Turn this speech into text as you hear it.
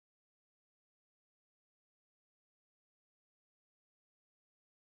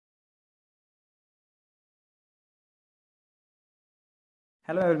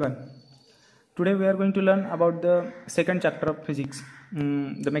Hello everyone. Today we are going to learn about the second chapter of physics,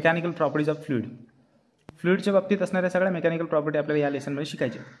 the mechanical properties of fluid. फ्लुइडच्या बाबतीत असणाऱ्या सगळ्या mechanical property आपल्याला या लेसनमध्ये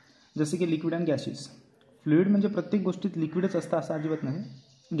शिकायच्या, जसे की लिक्विड अँड गॅसेस. फ्लुइड म्हणजे प्रत्येक गोष्टीत लिक्विडच असतं असं अजिबात नाही.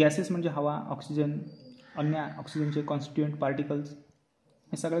 गॅसेस म्हणजे हवा, ऑक्सिजन, अन्य ऑक्सिजनचे कॉन्स्टिट्युएंट पार्टिकल्स,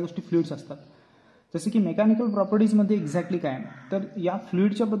 हे सगळ्या गोष्टी फ्लुइड्स असतात. जसे की मेकॅनिकल प्रॉपर्टीजमध्ये एक्झॅक्टली काय, तर या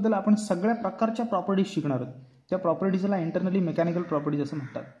फ्लुइडच्याबद्दल आपण सगळ्या प्रकारच्या प्रॉपर्टीज शिकणार आहोत. त्या प्रॉपर्टीजला इंटरनली मेकॅनिकल प्रॉपर्टीज असं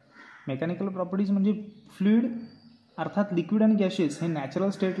म्हणतात. मेकॅनिकल प्रॉपर्टीज म्हणजे फ्लुइड अर्थात लिक्विड आणि गॅसेस हे नॅचरल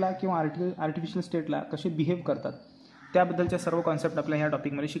स्टेटला किंवा आर्टिफिशियल स्टेटला कसे बिहेव करतात त्याबद्दलच्या सर्व कॉन्सेप्ट आपल्याला ह्या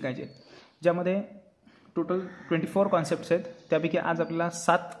टॉपिकमध्ये शिकायचे आहेत, ज्यामध्ये टोटल 24 कॉन्सेप्ट्स आहेत. त्यापैकी आज आपल्याला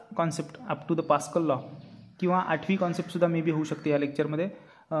 7 concept up to the pascal law किंवा 8वी कॉन्सेप्टसुद्धा मे बी होऊ शकते या लेक्चरमध्ये.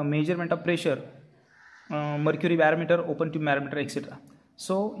 Measurement of pressure, mercury barometer, open tube barometer etcetera.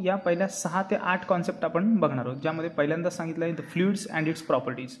 So या पहिल्या 6 ते 8 कॉन्सेप्ट आपण बघणार आहोत, ज्यामध्ये पहिल्यांदा सांगितलं आहे the fluids and its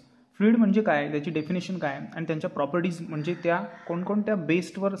properties. Fluid म्हणजे काय, त्याची डेफिनेशन काय, आणि त्यांच्या प्रॉपर्टीज म्हणजे त्या कोणकोणत्या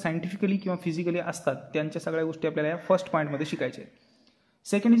बेस्डवर सायंटिफिकली किंवा फिजिकली असतात, त्यांच्या सगळ्या गोष्टी आपल्याला या फर्स्ट पॉईंटमध्ये शिकायचे आहेत.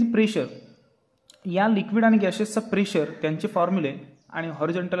 Second is pressure. या लिक्विड आणि गॅसेसचा प्रेशर, त्यांचे फॉर्म्युले आणि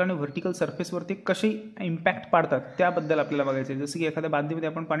हॉरिझॉन्टल आणि व्हर्टिकल सरफेसवर ते कसे इम्पॅक्ट पाडतात त्याबद्दल आपल्याला बघायचं आहे. जसं की एखाद्या बादलीमध्ये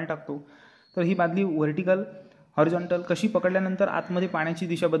आपण पाणी टाकतो, तर ही बादली व्हर्टिकल हॉरिझॉन्टल कशी पकडल्यानंतर आतमध्ये पाण्याची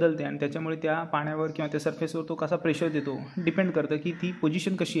दिशा बदलते आणि त्याच्यामुळे त्या पाण्यावर किंवा त्या सरफेसवर तो कसा प्रेशर देतो डिपेंड करतं की ती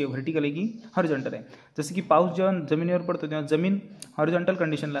पोझिशन कशी आहे, व्हर्टिकल आहे की हॉरिझॉन्टल आहे. जसं की पाऊस जेव्हा जमिनीवर पडतो तेव्हा जमीन हॉरिझॉन्टल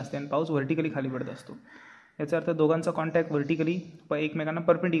कंडिशनला असते आणि पाऊस व्हर्टिकली खाली पडत असतो. याचा अर्थ दोघांचा कॉन्टॅक्ट व्हर्टिकली एकमेकांना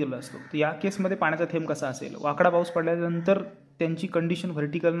परपेंडिक्युलर असतो. तर या केसमध्ये पाण्याचा थेंब कसा असेल, वाकडा पाऊस पडल्यानंतर त्यांची कंडिशन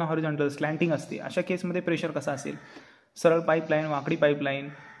व्हर्टिकल ना हॉरिझॉन्टल स्लॅन्टिंग असते. अशा केसमध्ये प्रेशर कसा असेल, सरळ पाईपलाईन, वाकडी पाईपलाईन,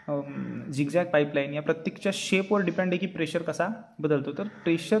 झिगझॅग पाईपलाईन, या प्रत्येकच्या शेपवर डिपेंड आहे की प्रेशर कसा बदलतो. तर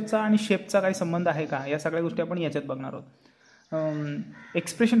प्रेशरचा आणि शेपचा काही संबंध आहे का, या सगळ्या गोष्टी आपण याच्यात बघणार आहोत.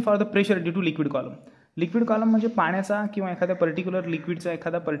 Expression for the pressure due to liquid column. Liquid column म्हणजे पाण्याचा किंवा एखाद्या पर्टिक्युलर लिक्विडचा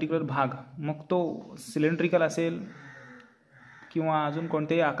एखादा पर्टिक्युलर भाग, मग तो सिलेंड्रिकल असेल किंवा अजून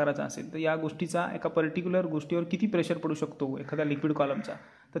कोणत्याही आकाराचा असेल, तर या गोष्टीचा एका पर्टिक्युलर गोष्टीवर किती प्रेशर पडू शकतो एखाद्या लिक्विड कॉलमचा,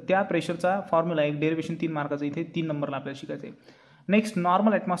 तर त्या प्रेशरचा फॉर्म्युला एक डेरिव्हेशन 3 मार्काचं इथे 3 नंबरला आपल्याला शिकायचं आहे. Next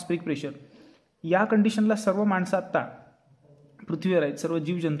normal atmospheric pressure. या कंडिशनला सर्व माणसं आत्ता पृथ्वीवर आहेत, सर्व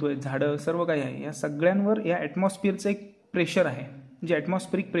जीवजंतू आहेत, झाडं, सर्व काही आहे, या सगळ्यांवर या ॲटमॉस्फिअरचं एक प्रेशर आहे जे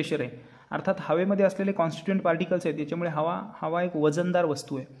ॲटमॉस्फिरिक प्रेशर आहे. अर्थात हवेमध्ये असलेले कॉन्स्टिट्युएंट पार्टिकल्स आहेत, त्याच्यामुळे हवा एक वजनदार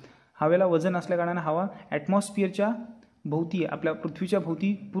वस्तू आहे. हवेला वजन असल्याकारणाने हवा ॲटमॉस्फिअरच्या भोवती, आपल्या पृथ्वीच्या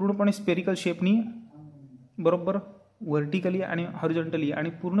भोवती पूर्णपणे स्पेरिकल शेपनी बरोबर व्हर्टिकली आणि हॉरिझॉन्टली आणि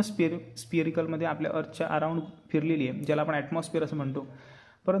पूर्ण स्पिअरिकलमध्ये आपल्या अर्थच्या अराउंड फिरलेली आहे, ज्याला आपण ॲटमॉस्फिअर असं म्हणतो.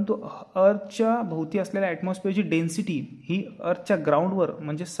 परंतु अर्थच्या भोवती असलेल्या ॲटमॉस्फिअरची डेन्सिटी ही अर्थच्या ग्राउंडवर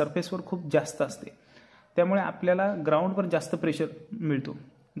म्हणजे सरफेसवर खूप जास्त असते. त्यामुळे आपल्याला ग्राउंडवर जास्त प्रेशर मिळतो.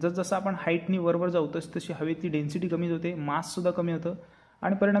 जसजसं आपण हाईटनी वरवर जाऊ तशी हवेतली डेन्सिटी कमी होते, माससुद्धा कमी होतं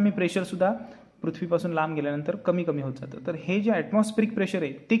आणि परिणामी प्रेशरसुद्धा पृथ्वीपासून लांब गेल्यानंतर कमी होत जातं. तर हे जे ॲटमॉस्फिरिक प्रेशर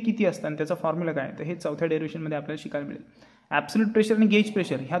आहे ते किती असतं आणि त्याचा फॉर्म्युला काय, तर हे 4थ्या डेरिव्हेशनमध्ये आपल्याला शिकायला मिळेल. ॲब्सोल्यूट प्रेशर आणि गेज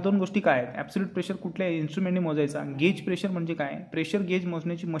प्रेशर ह्या 2 गोष्टी काय आहेत. ॲब्सोल्यूट प्रेशर कुठल्या इन्स्ट्रुमेंटने मोजायचा, गेज प्रेशर म्हणजे काय, प्रेशर गेज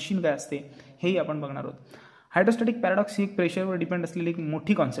मोजण्याची मशीन काय असते, हेही आपण बघणार आहोत. हायड्रोस्टॅटिक पॅराडॉक्स ही एक प्रेशरवर डिपेंड असलेली एक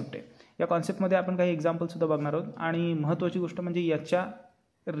मोठी कॉन्सेप्ट आहे. या कॉन्सेप्टमध्ये आपण काही एक्झाम्पलसुद्धा बघणार आहोत आणि महत्त्वाची गोष्ट म्हणजे याच्या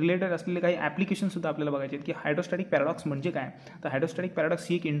रिलेटेड असलेले काही ॲप्लिकेशनसुद्धा आपल्याला बघायचे आहेत की हायड्रोस्टॅटिक पॅराडॉक्स म्हणजे काय. तर हायड्रोस्टॅटिक पॅराडॉक्स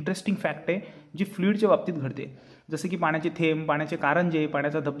ही एक इंटरेस्टिंग फॅक्ट आहे जी फ्लुइडच्या बाबतीत घडते. जसं की पाण्याचे थेंब, पाण्याचे कारंजे,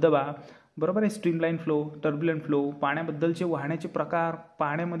 पाण्याचा धबधबा, बरोबर आहे, स्ट्रीमलाईन फ्लो, टर्ब्युलंट फ्लो, पाण्याबद्दलचे वाहण्याचे प्रकार,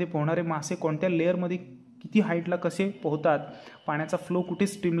 पाण्यामध्ये पोहणारे मासे कोणत्या लेअरमध्ये किती हाईटला कसे पोहतात, पाण्याचा फ्लो कुठे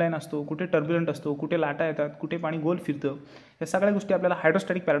स्ट्रीमलाईन असतो, कुठे टर्ब्युलंट असतो, कुठे लाटा येतात, कुठे पाणी गोल फिरतं, या सगळ्या गोष्टी आपल्याला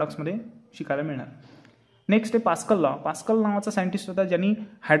हायड्रोस्टॅटिक पॅराडॉक्समध्ये शिकायला मिळणार. नेक्स्ट आहे पास्कल लॉ. पास्कल नावाचा सायंटिस्ट होता ज्यांनी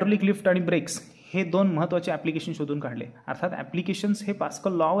हायड्रोलिक लिफ्ट आणि ब्रेक्स हे 2 महत्त्वाचे ॲप्लिकेशन शोधून काढले. अर्थात ॲप्लिकेशन्स हे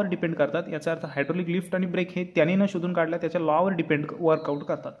पास्कल लॉवर डिपेंड करतात. याचा अर्थ हायड्रोलिक लिफ्ट आणि ब्रेक हे त्याने न शोधून काढल्या, त्याच्या लॉवर डिपेंड वर्कआउट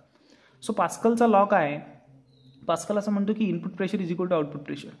करतात. सो पास्कलचा लॉ काय आहे, पास्कल असं म्हणतो की input pressure is equal two output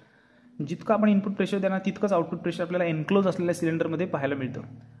pressure. जितकं आपण इनपुट प्रेशर देणार तितकंच आउटपुट प्रेशर आपल्याला एन्क्लोज असलेल्या सिलेंडरमध्ये पाहायला मिळतं.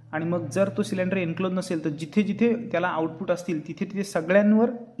 आणि मग जर तो सिलेंडर एन्क्लोज नसेल तर जिथे जिथे त्याला आउटपुट असतील तिथे सगळ्यांवर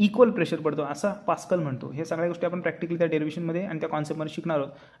इक्वल प्रेशर पडतो असं पास्कल म्हणतो. हे सगळ्या गोष्टी आपण प्रॅक्टिकली त्या डेरिव्हेशनमध्ये आणि त्या कॉन्सेप्टमध्ये शिकणार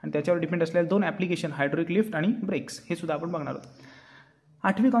आहोत आणि त्याच्यावर डिपेंड असलेल्या 2 ॲप्लिकेशन हायड्रोलिक लिफ्ट आणि ब्रेक्स हे सुद्धा आपण बघणार आहोत.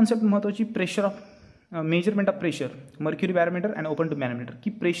 8वी कॉन्सेप्ट महत्त्वाची pressure of measurement of pressure, mercury barometer and open tube barometer, की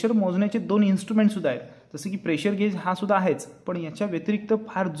प्रेशर मोजण्याचे 2 इन्स्ट्रुमेंटसुद्धा आहेत. जसं की प्रेशर गेज हा सुद्धा आहेच, पण याच्या व्यतिरिक्त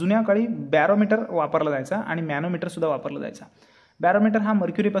फार जुन्या काळी बॅरोमीटर वापरला जायचा आणि मॅनोमीटरसुद्धा वापरला जायचा. बॅरोमीटर हा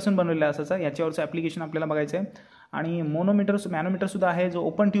मर्क्युरीपासून बनवलेला असायचा, याच्यावरचं ॲप्लिकेशन आपल्याला बघायचं आहे. आणि मॅनोमीटरसुद्धा आहे, जो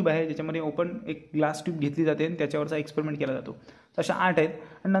ओपन ट्यूब आहे, ज्याच्यामध्ये ओपन एक ग्लास ट्यूब घेतली जाते आणि त्याच्यावरचा एक्सपेरिमेंट केला जातो. अशा 8 आहेत.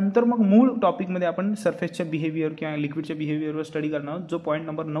 आणि नंतर मग मूळ टॉपिकमध्ये आपण सरफेसच्या बिहेवियर किंवा लिक्विडच्या बिहेवियरवर स्टडी करणार आहोत, जो पॉईंट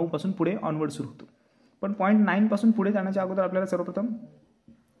नंबर 9 पासून पुढे ऑनवर्ड सुरू होतो. पण पॉईंट 9 पासून पुढे जाण्याच्या अगोदर आपल्याला सर्वप्रथम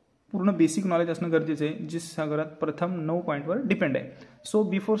पूर्ण बेसिक नॉलेज असणं गरजेचं आहे, जे सगळ्यात प्रथम 9 पॉईंटवर डिपेंड आहे. So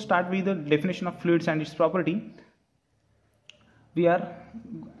before start with the definition of fluids and it's property, we are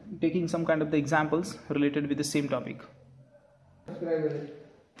taking some kind of the examples related with the same topic.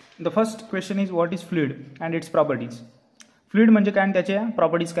 The first question is what is fluid and its properties. Fluid म्हणजे काय आणि त्याच्या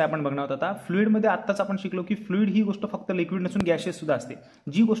properties काय आपण बघणार आहोत. आता फ्लुइडमध्ये आत्ताच आपण शिकलो की फ्लुइड ही गोष्ट फक्त लिक्विड नसून गॅशियस सुद्धा असते.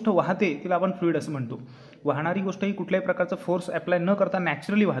 जी गोष्ट वाहते तिला आपण फ्लुइड असं म्हणतो. वाहणारी गोष्ट ही कुठल्याही प्रकारचा फोर्स अप्लाय न करता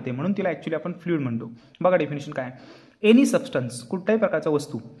नॅचरली वाहते, म्हणून तिला ॲक्च्युली आपण फ्लुइड म्हणतो. बघा डेफिनेशन काय, एनी सबस्टन्स, कुठल्याही प्रकारचा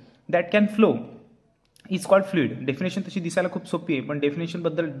वस्तू, that can flow is called fluid. Definition तशी दिसायला खूप सोपी आहे, पण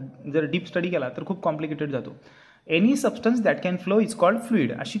डेफिनेशनबद्दल जर डीप स्टडी केला तर खूप कॉम्प्लिकेटेड जातो. Any substance that can flow is called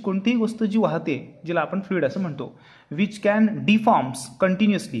fluid. अशी कोणतीही गोष्ट जी वाहते जिला आपण फ्लुइड असं म्हणतो. Which can deforms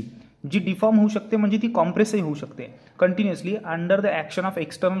continuously, G deform होऊ शकते म्हणजे ती कॉम्प्रेसही होऊ शकते continuously under the action of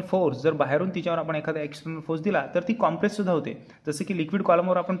external force. जर बाहेरून तिच्यावर आपण एखादा एक्सटर्नल फोर्स दिला तर ती कॉम्प्रेस सुद्धा होते. जसं की लिक्विड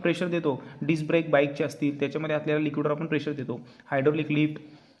कॉलमवर आपण प्रेशर देतो, डिस्क ब्रेक बाईकचे असतील त्याच्यामध्ये आपल्याला लिक्विडवर आपण प्रेशर देतो. हायड्रोलिक लिफ्ट,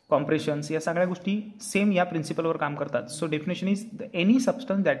 कॉम्प्रेशन्स, या सगळ्या गोष्टी सेम या प्रिन्सिपलवर काम करतात. So definition is any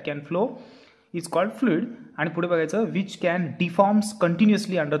substance that can flow is called fluid. आणि पुढे बघायचं which can deforms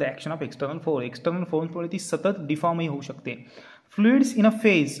continuously under the action of external force. External फोर्समुळे ती सतत डिफॉर्मही होऊ शकते. Fluids in a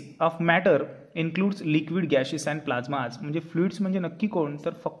phase of matter includes liquid, gases and प्लाझ्माज. म्हणजे fluids म्हणजे नक्की कोण,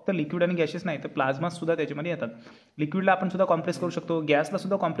 तर फक्त लिक्विड आणि गॅसेस नाही तर प्लाझ्माज सुद्धा त्याच्यामध्ये येतात. लिक्विडला आपण सुद्धा कॉम्प्रेस करू शकतो, गॅसला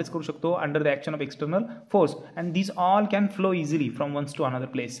सुद्धा कॉम्प्रेस करू शकतो under the action of external force, and these all can flow easily from once to another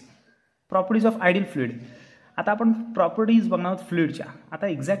place. Properties of ideal fluid. आता आपण प्रॉपर्टीज बघणार आहोत फ्लुइडच्या. आता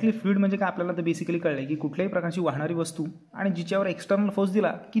एक्झॅक्टली फ्लुइड म्हणजे काय आपल्याला तर बेसिकली कळलं की कुठल्याही प्रकारची वाहणारी वस्तू आणि जिच्यावर एक्सटर्नल फोर्स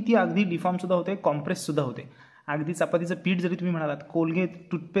दिला की ती अगदी डिफॉर्म सुद्धा होते, कॉम्प्रेस सुद्धा होते. अगदी चपातीचं पीठ जरी तुम्ही म्हणालात, कोलगेट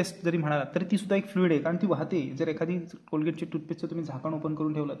टूथपेस्ट जरी म्हणालात, तरी ती सुद्धा एक फ्लुइड आहे, कारण ती वाहते. जर एखादी कोलगेटची टूथपेस्टचं तुम्ही झाकण ओपन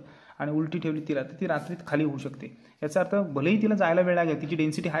करून ठेवलं आणि उलटी ठेवली तिला, तर ती रात्रीत खाली होऊ शकते. याचा अर्थ भलेही तिला जायला वेळ लागेल, तिची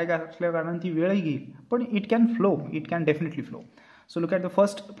डेन्सिटी हाय असल्या कारणाने ती वेळही घेईल, पण it can flow, it can definitely flow. So look at the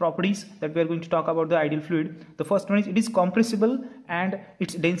first properties that we are going to talk about the ideal fluid. The first one is it is compressible and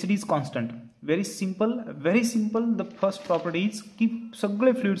its density is constant. Very simple. The first property is की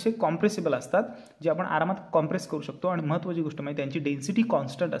सगळे fluids हे compressible असतात, जे आपण आरामात compress करू शकतो. आणि महत्त्वाची गोष्ट म्हणजे त्यांची डेन्सिटी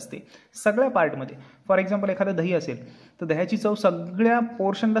कॉन्स्टंट असते सगळ्या पार्टमध्ये. फॉर एक्झाम्पल एखादं दही असेल तर दह्याची चव सगळ्या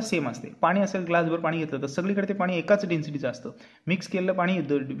पोर्शनला सेम असते. पाणी असेल, ग्लासभर पाणी घेतलं तर सगळीकडे ते पाणी एकाच डेन्सिटीचं असतं. मिक्स केलेलं पाणी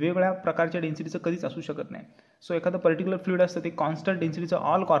वेगवेगळ्या प्रकारच्या डेन्सिटीचं कधीच असू शकत नाही. सो एखादं पर्टिक्युलर फ्लुइड असतं ते कॉन्स्टंट डेन्सिटीचं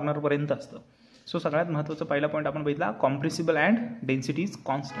ऑल कॉर्नरपर्यंत असतं. सो सगळ्यात महत्त्वाचा पहिला पॉईंट आपण बघितला, compressible and density is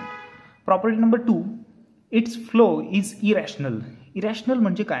constant. Property number 2, it's flow is irrational. Irrational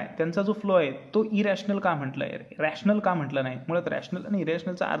म्हणजे काय, त्यांचा जो फ्लो आहे तो इरॅशनल का म्हटलं आहे, रॅशनल का म्हटलं नाही. मुळात रॅशनल आणि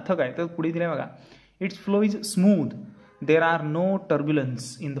इरॅशनलचा अर्थ काय तर पुढे दिला बघा. It's flow is smooth, there are no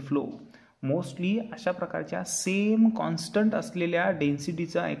turbulence in the flow. Mostly अशा प्रकारच्या सेम कॉन्स्टंट असलेल्या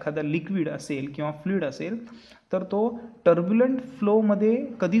डेन्सिटीचा एखादा लिक्विड असेल किंवा फ्लुइड असेल तर तो टर्ब्युलंट फ्लोमध्ये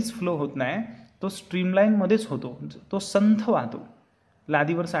कधीच फ्लो होत नाही, तो स्ट्रीमलाईनमध्येच होतो, तो संथ वाहतो.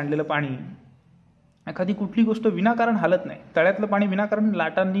 लादीवर सांडलेलं पाणी, एखादी कुठली गोष्ट विनाकारण हालत नाही. तळ्यातलं पाणी विनाकारण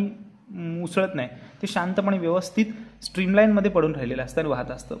लाटांनी उसळत नाही, ते शांतपणे व्यवस्थित स्ट्रीमलाईनमध्ये पडून राहिलेलं असतं आणि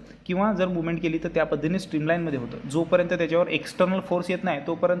वाहत असतं. किंवा जर मुवमेंट केली तर त्या पद्धतीने स्ट्रीमलाईनमध्ये होतं. जोपर्यंत त्याच्यावर एक्सटर्नल फोर्स येत नाही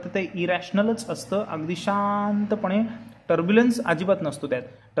तोपर्यंत ते इरॅशनलच असतं, अगदी शांतपणे. टर्ब्युलन्स अजिबात नसतो त्यात.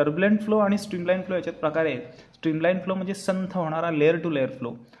 टर्ब्युलंट फ्लो आणि स्ट्रीमलाईन फ्लो याच्यात प्रकार आहेत. स्ट्रीमलाईन फ्लो म्हणजे संथ होणारा लेअर टू लेअर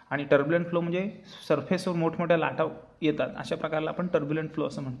फ्लो, आणि टर्ब्युलंट फ्लो म्हणजे सरफेसवर मोठमोठ्या लाटा येतात, अशा प्रकारला आपण टर्ब्युलंट फ्लो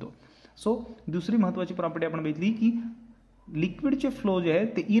असं म्हणतो. सो दुसरी महत्त्वाची प्रॉपर्टी आपण बघितली की लिक्विडचे फ्लो जे आहेत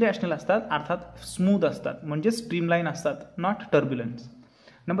ते इरॅशनल असतात, अर्थात स्मूथ असतात, म्हणजे स्ट्रीमलाईन असतात, not turbulence.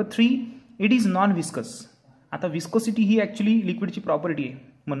 Number 3, it is non viscous. आता विस्कोसिटी ही ॲक्च्युली लिक्विडची प्रॉपर्टी आहे.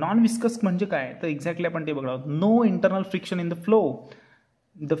 मग नॉन विस्कस म्हणजे काय तर एक्झॅक्टली आपण ते बघणार आहोत. No internal friction in the flow,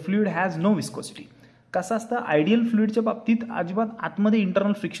 the fluid has no viscosity. कसं असतं, आयडियल फ्लुइडच्या बाबतीत अजिबात आतमध्ये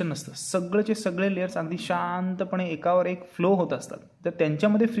इंटरनल फ्रिक्शन नसतं. सगळेचे सगळे लेयर्स अगदी शांतपणे एकावर एक फ्लो होत असतात. जर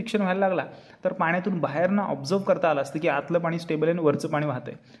त्यांच्यामध्ये फ्रिक्शन व्हायला लागला तर पाण्यातून बाहेरनं ऑब्झर्व करता आलं असतं की आतलं पाणी स्टेबल आहे आणि वरचं पाणी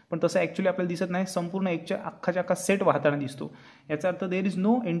वाहतंय, पण तसं ॲक्च्युली आपल्याला दिसत नाही. संपूर्ण अख्खाच्या अख्खा सेट वाहताना दिसतो. याचा अर्थ there is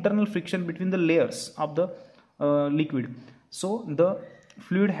no internal friction between the layers of the liquid. So the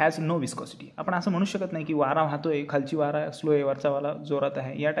fluid has no viscosity. आपण असं म्हणू शकत नाही की वारा वाहतोय, खालची वारा स्लो आहे, वरचा वारा जोरात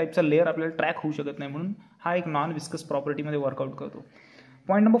आहे, या टाईपचा लेअर आपल्याला ट्रॅक होऊ शकत नाही. म्हणून हा एक नॉन विस्कस प्रॉपर्टीमध्ये वर्कआउट करतो.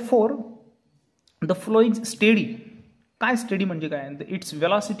 Point number 4, the flow is steady काय स्टेडी म्हणजे काय, it's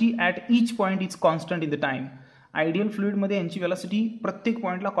velocity at each point is constant in the time. Ideal फ्लुइडमध्ये यांची वेलॉसिटी प्रत्येक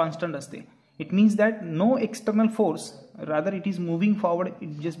पॉईंटला कॉन्स्टंट असते. It means that no external force, rather it is moving forward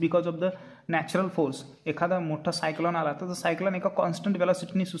just because of the natural force. एखादा मोठा cyclone आला तर cyclone एका constant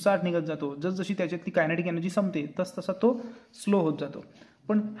वेलॉसिटीने सुसाट निघत जातो. जसजशी त्याच्यातली कायनेटिक एनर्जी संपते तसा तो स्लो होत जातो.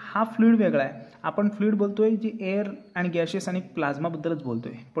 पण हा फ्लुइड वेगळा आहे. आपण फ्लुइड बोलतोय जे एअर आणि गॅसेस आणि प्लाझ्माबद्दलच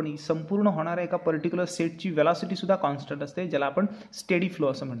बोलतोय, पण संपूर्ण होणाऱ्या एका पर्टिक्युलर सेटची वेलॉसिटी सुद्धा कॉन्स्टंट असते, ज्याला आपण स्टेडी फ्लो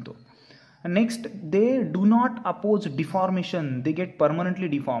असं म्हणतो. Next, they do not oppose deformation, they get permanently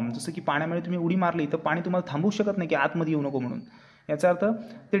deform. जसं की पाण्यामध्ये तुम्ही उडी मारली तर पाणी तुम्हाला थांबवू शकत नाही की आतमध्ये येऊ नको म्हणून. याचा अर्थ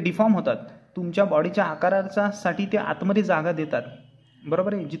ते डिफॉर्म होतात. तुमच्या बॉडीच्या आकारासाठी ते आतमध्ये जागा देतात.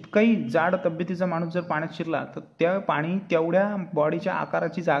 बरोबर आहे. जितकाही जाड तब्येतीचा माणूस जर पाण्यात शिरला तर त्या पाणी तेवढ्या बॉडीच्या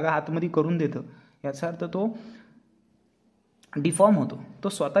आकाराची जागा आतमध्ये करून देतं. याचा अर्थ तो डिफॉर्म होतो. तो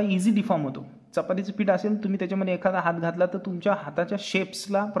स्वतः इझी डिफॉर्म होतो. चपातीचं पीठ असेल, तुम्ही त्याच्यामध्ये एखादा हात घातला तर तुमच्या हाताच्या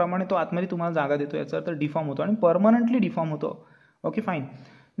शेप्सला प्रमाणे तो आतमध्ये तुम्हाला जागा देतो. याचा अर्थ डिफॉर्म होतो आणि परमनंटली डिफॉर्म होतो. Okay fine.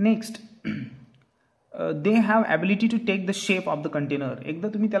 Next, they have ability to take the shape of the container. एकदा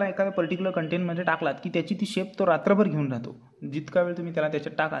तुम्ही त्याला एखाद्या पर्टिक्युलर कंटेनरमध्ये टाकलात की त्याची ती शेप तो रात्रभर घेऊन राहतो. जितका वेळ तुम्ही त्याला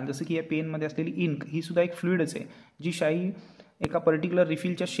त्याच्यात टाकाल, जसं की या पेनमध्ये असलेली इंक ही सुद्धा एक फ्लुइडच आहे, जी शाई एका पर्टिक्युलर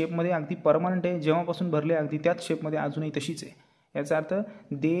रिफिलच्या शेपमध्ये अगदी परमनंट आहे. जेव्हापासून भरले अगदी त्याच शेपमध्ये अजूनही तशीच आहे. याचा अर्थ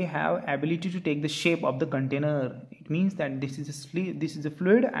they have ability to take the shape of the container. It means that this is a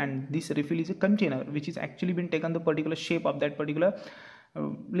fluid and this refill is a container which is actually bin taken the particular shape of that particular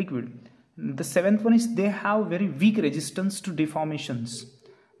liquid. The seventh one is they have very weak resistance to deformations.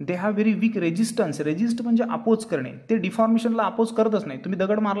 They have very weak resistance. Resist म्हणजे oppose करणे. ते डिफॉर्मेशनला oppose करतच नाही. तुम्ही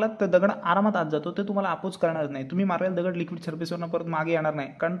दगड मारलात तर दगड आरामात आत जातो, ते तुम्हाला अपोज करणार नाही. तुम्ही मारलेला दगड लिक्विड सर्फेसवरनं परत मागे येणार नाही,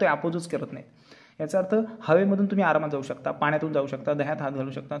 कारण ते अपोजच करत नाही. याचा अर्थ हवेमधून तुम्ही आरामात जाऊ शकता, पाण्यातून जाऊ शकता, दह्यात हात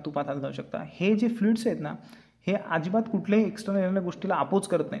घालू शकता, तुपात हात घालू शकता. हे जे फ्लुइड्स आहेत ना, हे अजिबात कुठल्याही एक्सटर्नल येणाऱ्या गोष्टीला अपोज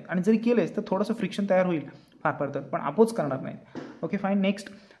करत नाहीत. आणि जरी केलेच तर थोडंसं फ्रिक्शन तयार होईल फार तर, पण अपोज करणार नाहीत. Okay fine. Next,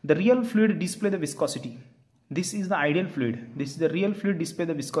 the real fluid display the viscosity. This is the ideal fluid. This is the real fluid display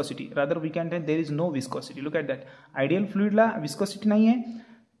the viscosity. Rather we can say there is no viscosity. Look at that. Ideal fluid ला viscosity नाही आहे,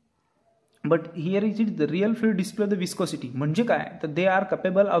 but here is it the real fluid display the viscosity. म्हणजे काय, तर they are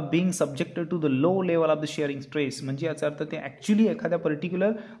capable of being subjected to the low level of the shearing stress. म्हणजे याचा अर्थ ते ॲक्च्युली एखाद्या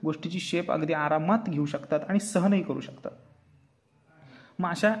पर्टिक्युलर गोष्टीची शेप अगदी आरामात घेऊ शकतात आणि सहनही करू शकतात. मग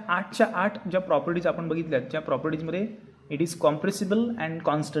अशा 8च्या 8 ज्या प्रॉपर्टीज आपण बघितल्यात, ज्या प्रॉपर्टीजमध्ये it is compressible and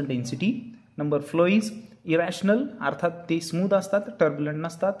constant density. Number, flow is irrational, अर्थात ते स्मूथ असतात, टर्ब्युलंट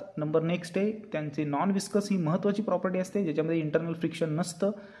नसतात. नंबर नेक्स्ट आहे त्यांचे नॉन विस्कस, ही महत्त्वाची प्रॉपर्टी असते ज्याच्यामध्ये इंटरनल फ्रिक्शन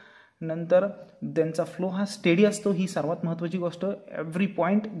नसतं. नंतर त्यांचा फ्लो हा स्टेडी असतो, ही सर्वात महत्त्वाची गोष्ट. Every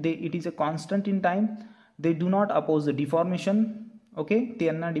point it is a constant in time. They do not oppose the deformation. Okay,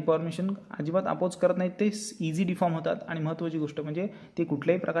 त्यांना डिफॉर्मेशन अजिबात अपोज करत नाहीत, ते इझी डिफॉर्म होतात. आणि महत्त्वाची गोष्ट म्हणजे ते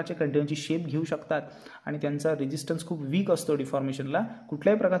कुठल्याही प्रकारच्या कंटेनरची शेप घेऊ शकतात आणि त्यांचा रेजिस्टन्स खूप वीक असतो डिफॉर्मेशनला.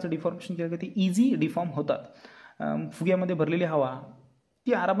 कुठल्याही प्रकारचं डिफॉर्मेशन केलं की ते इझी डिफॉर्म होतात. फुग्यामध्ये भरलेली हवा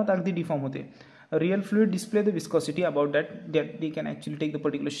ती आरामात अगदी डिफॉर्म होते. Real fluid display the viscosity about that they can actually take the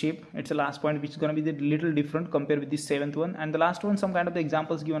particular shape. It's a last point which gonna be the little different compare with this 7th one. And the last one some kind of the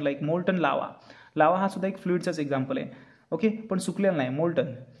examples given like molten लावा. लावा हा सुद्धा एक फ्लुइडचाच example आहे. Okay, पण सुकलेलं नाही,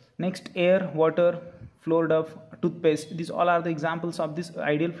 molten. Next, air, water, floor डफ, toothpaste. These all are the examples of this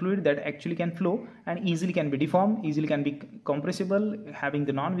ideal fluid that actually can flow and easily can be deformed, easily can be compressible, having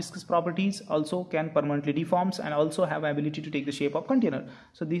the non-viscous properties, also can permanently deforms and also have ability to take the shape of container.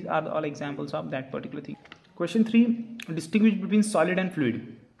 So these are all examples of that particular thing. Question 3, distinguish between solid and fluid.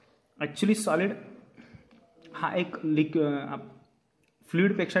 Actually solid हा एक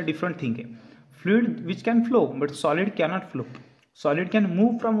fluid पेक्षा different thing आहे. Fluid which can flow but solid cannot flow. Solid can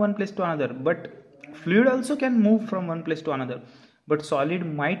move from one place to another, but fluid also can move from one place to another, but solid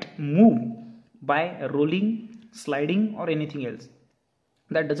might move by rolling, sliding or anything else.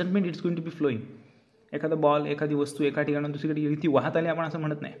 That doesn't mean it's going to be flowing. एखादा ball, एखादी वस्तू एका ठिकाणाहून दुसरीकडे गेली, ती वाहत आली आपण असं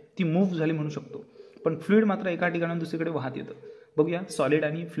म्हणत नाही, ती मूव्ह झाली म्हणू शकतो. पण फ्लुइड मात्र एका ठिकाणाहून दुसरीकडे वाहत येतं. बघूया सॉलिड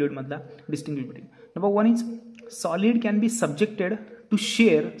आणि फ्लुइड मधला distinguish between. Number 1 is solid can be subjected to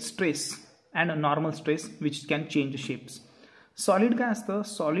share stress and normal stress which can change shapes. Solid काय असतं,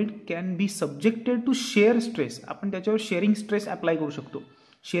 solid can be subjected to share stress. आपण त्याच्यावर शेअरिंग स्ट्रेस अप्लाय करू शकतो.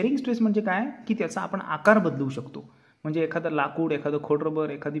 Shearing stress म्हणजे काय की त्याचा आपण आकार बदलू शकतो. म्हणजे एखादं लाकूड, एखादं खोडरबर,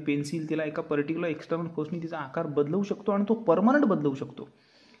 एखादी पेन्सिल, तिला एका पर्टिक्युलर एक्सटर्नल फोर्सनी तिचा आकार बदलवू शकतो आणि तो परमनंट बदलवू शकतो.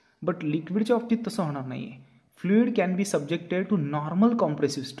 बट लिक्विडच्या बाबतीत तसं होणार नाही आहे. Fluid can be subjected to normal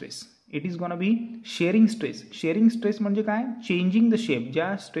compressive stress. It is gonna B shearing stress. Shearing stress म्हणजे काय, चेंजिंग द शेप.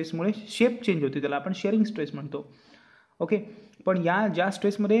 ज्या स्ट्रेसमुळे शेप चेंज होते त्याला आपण शेअरिंग स्ट्रेस म्हणतो. ओके, पण या ज्या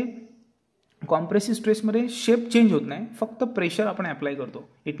स्ट्रेसमध्ये कॉम्प्रेसिव्ह स्ट्रेसमध्ये शेप चेंज होत नाही, फक्त प्रेशर आपण अप्लाय करतो.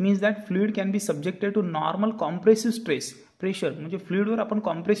 It means that fluid can be subjected to normal compressive stress. Pressure म्हणजे फ्लुइडवर आपण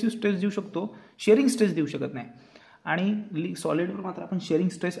कॉम्प्रेसिव्ह स्ट्रेस देऊ शकतो, शेअरिंग स्ट्रेस देऊ शकत नाही. आणि सॉलिडवर मात्र आपण शेअरिंग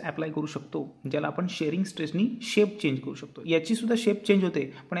स्ट्रेस अप्लाय करू शकतो, ज्याला आपण शेअरिंग स्ट्रेसनी शेप चेंज करू शकतो. याची सुद्धा शेप चेंज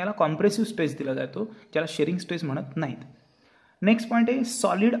होते, पण याला कॉम्प्रेसिव्ह स्ट्रेस दिला जातो, ज्याला शेअरिंग स्ट्रेस म्हणत नाहीत. नेक्स्ट पॉईंट आहे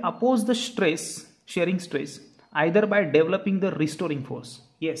solid oppose the stress, shearing stress, either by developing the restoring force.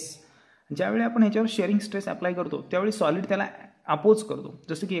 Yes, ज्यावेळी आपण ह्याच्यावर शेअरिंग स्ट्रेस अप्लाय करतो त्यावेळी सॉलिड त्याला अपोज करतो.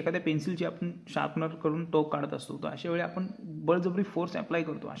 जसं की एखाद्या पेन्सिलची आपण शार्पनर करून टोक काढत असतो, तर अशा वेळी आपण बळजबरी फोर्स अप्लाय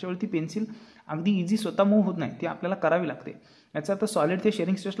करतो. अशा वेळी ती पेन्सिल अगदी इझी स्वतः मूव्ह होत नाही, ती आपल्याला करावी लागते. याचा अर्थ सॉलिड ते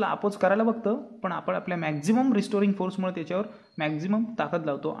शेअरिंग स्ट्रेसला अपोज करायला बघतं, पण आपण आपल्या मॅक्झिमम रिस्टोरिंग फोर्समुळे त्याच्यावर मॅक्झिमम ताकद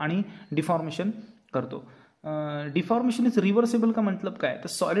लावतो आणि डिफॉर्मेशन करतो. डिफॉर्मेशन इज रिव्हर्सेबल का मतलब काय, तर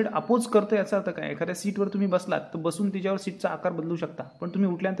सॉलिड अपोज करतं याचा अर्थ काय, एखाद्या सीटवर तुम्ही बसलात तर बसून त्याच्यावर सीटचा आकार बदलू शकता, पण तुम्ही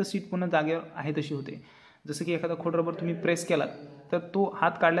उठल्यानंतर सीट पुन्हा जागेवर आहे तशी होते. जसं की एखादा खोड रबर तुम्ही प्रेस केलात तर तो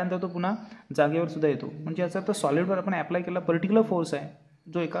हात काढल्यानंतर तो पुन्हा जागेवर सुद्धा येतो. म्हणजे याचा अर्थ सॉलिडवर आपण अप्लाय केलेला पर्टिक्युलर फोर्स आहे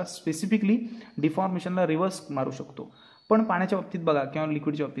जो एका स्पेसिफिकली डिफॉर्मेशनला रिव्हर्स मारू शकतो. पण पाण्याच्या बाबतीत बघा किंवा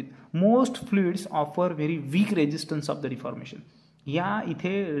लिक्विडच्या बाबतीत most fluids offer very weak resistance of the deformation. या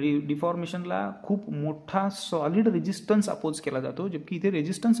इथे डिफॉर्मेशनला खूप मोठा सॉलिड रेजिस्टन्स अपोज केला जातो, जबकि इथे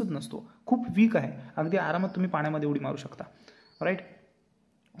रेजिस्टन्सच नसतो, खूप वीक आहे, अगदी आरामात तुम्ही पाण्यामध्ये उडी मारू शकता. Right.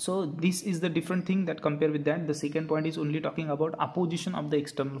 So this is the different thing that compare with that. The second point is only talking about opposition of the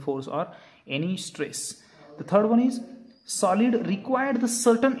external force or any stress. The third one is solid required the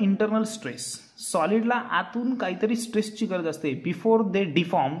certain internal stress. Solid ला आतून काहीतरी स्ट्रेसची गरज असते. Before they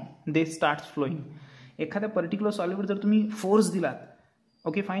deform, they start flowing. एखाद्या particular सॉलिडवर जर तुम्ही force दिलात,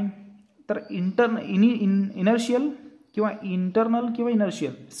 ओके फाईन, तर इनर्शियल किंवा इंटरनल किंवा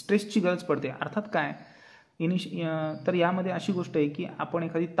इनर्शियल स्ट्रेसची गरज पडते. अर्थात काय तर यामध्ये अशी गोष्ट आहे की आपण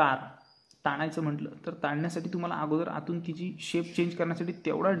एखादी तार ताणायचं म्हटलं तर ताणण्यासाठी तुम्हाला अगोदर आतून तिची शेप चेंज करण्यासाठी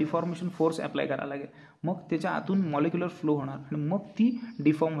तेवढा डिफॉर्मेशन फोर्स अप्लाय करायला लागेल, मग त्याच्या आतून मॉलिक्युलर फ्लो होणार आणि मग ती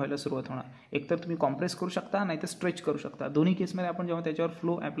डिफॉर्म व्हायला सुरुवात होणार. एकतर तुम्ही कॉम्प्रेस करू शकता, नाहीतर स्ट्रेच करू शकता. दोन्ही केसमध्ये आपण जेव्हा त्याच्यावर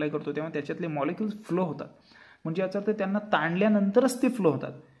फ्लो अप्लाय करतो तेव्हा त्याच्यातले मॉलिक्युल्स फ्लो होतात, म्हणजे याचा अर्थ त्यांना ताणल्यानंतरच ते फ्लो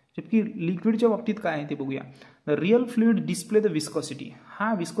होतात. जबकि लिक्विडच्या बाबतीत काय आहे ते बघूया. The real fluid display the viscosity,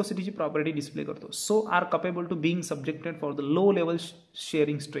 हा विस्कोसिटीची प्रॉपर्टी डिस्प्ले करतो. So R capable to being subjected for the low level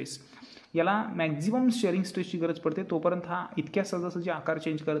shearing stress. याला मॅक्झिमम शेअरिंग स्ट्रेसची गरज पडते, तोपर्यंत हा इतक्या सहजासहजी आकार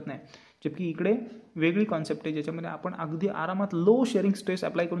चेंज करत नाही. जबकि इकडे वेगळी कॉन्सेप्ट आहे ज्याच्यामध्ये आपण अगदी आरामात लो शेअरिंग स्ट्रेस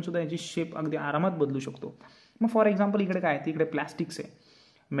अप्लाय करून सुद्धा याची शेप अगदी आरामात बदलू शकतो. मग फॉर एक्झाम्पल इकडे काय आहे, इकडे प्लॅस्टिक्स आहे,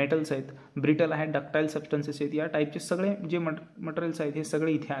 मेटल्स आहेत, ब्रिटल आहेत, डक्टाईल सबस्टन्सेस आहेत, या टाईपचे सगळे जे मटेरियल्स आहेत हे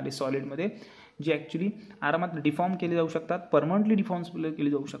सगळे इथे आले सॉलिडमध्ये, जे ॲक्च्युली आरामात डिफॉर्म केले जाऊ शकतात, परमनंटली डिफॉर्म केले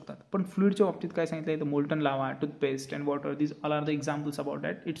जाऊ शकतात. पण फ्लुइडच्या बाबतीत काय सांगितलं आहे, तर मोल्टन लावा, toothpaste and water, this all R the examples about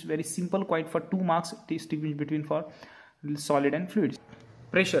that. It's very simple, quiet for 2 marks distinguish between for solid and fluids.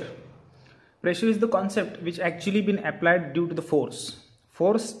 Pressure is the concept which actually been applied due to the force.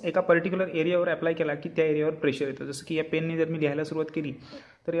 Force एका particular एरियावर apply केला की त्या एरियावर pressure येतं. जसं की या पेनने जर मी लिहायला सुरुवात केली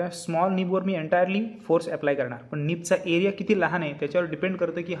तर या स्मॉल निबवर मी एंटायरली फोर्स अप्लाय करणार, पण निबचा एरिया किती लहान आहे त्याच्यावर डिपेंड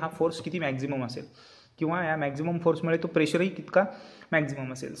करतं की हा फोर्स किती मॅक्झिमम असेल किंवा या मॅक्झिमम फोर्समुळे तो प्रेशरही कितका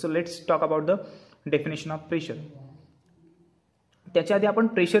मॅक्झिमम असेल. So let's talk about the definition of pressure. त्याच्या आधी आपण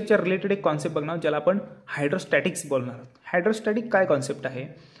प्रेशरच्या रिलेटेड एक कॉन्सेप्ट बघणार ज्याला आपण हायड्रोस्टॅटिक्स बोलणार आहोत. हायड्रोस्टॅटिक काय कॉन्सेप्ट आहे,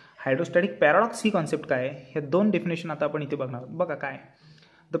 हायड्रोस्टॅटिक पॅराडॉक्स ही कॉन्सेप्ट काय आहे, हे 2 डेफिनेशन आता आपण इथे बघणार. बघा काय,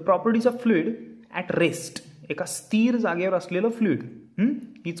 the properties of fluid at rest, एका स्थिर जागेवर असलेलं फ्लुइड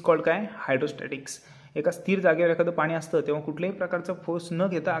हीच कॉल्ड काय, हायड्रोस्टॅटिक्स. एका स्थिर जागेवर एखादं पाणी असतं तेव्हा कुठल्याही प्रकारचा फोर्स न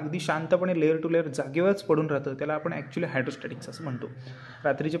घेता अगदी शांतपणे लेअर टू लेअर जागेवरच पडून राहतं, त्याला आपण ॲक्च्युली हायड्रोस्टॅटिक्स असं म्हणतो.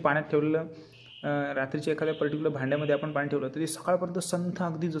 रात्रीचे पाण्यात ठेवलेलं, रात्रीच्या एखाद्या पर्टिक्युलर भांड्यामध्ये आपण पाणी ठेवलं तर ते सकाळपर्यंत संथ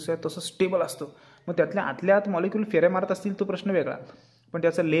अगदी जसं आहे तसं स्टेबल असतं. मग त्यातल्या आतल्या आत मॉलिक्युल फेऱ्या मारत असतील तो प्रश्न वेगळा, पण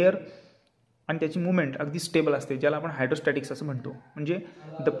त्याचं लेअर आणि त्याची मुवमेंट अगदी स्टेबल असते, ज्याला आपण हायड्रोस्टॅटिक्स असं म्हणतो. म्हणजे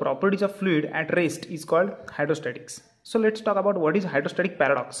the properties of fluid at rest is called hydrostatics. So let's talk about what is hydrostatic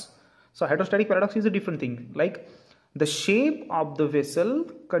paradox. So hydrostatic paradox is a different thing, like the shape of the vessel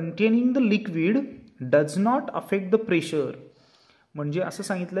containing the liquid does not affect the pressure. म्हणजे असं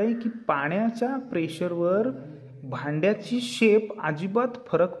सांगितलंय की पाण्याच्या प्रेशरवर भांड्याची shape अजिबात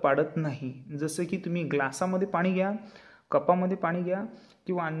फरक पाडत नाही. जसं की तुम्ही ग्लासामध्ये पाणी घ्या, कपामध्ये पाणी घ्या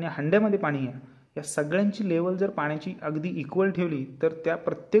किंवा अन्य हंड्यामध्ये पाणी घ्या, या सगळ्यांची लेवल जर पाण्याची अगदी इक्वल ठेवली तर त्या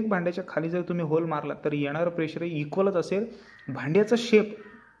प्रत्येक भांड्याच्या खाली जर तुम्ही होल मारला तर येणारं प्रेशरही इक्वलच असेल. भांड्याचा शेप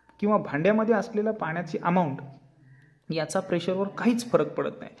किंवा भांड्यामध्ये असलेल्या पाण्याची अमाऊंट याचा प्रेशरवर काहीच फरक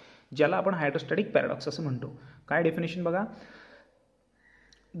पडत नाही, ज्याला आपण हायड्रोस्टॅटिक पॅराडॉक्स असं म्हणतो. काय डेफिनेशन बघा,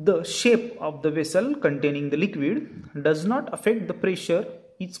 the shape of the vessel containing the liquid does not affect the pressure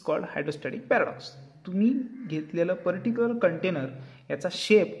is called hydrostatic paradox. तुम्ही घेतलेलं पर्टिक्युलर कंटेनर याचा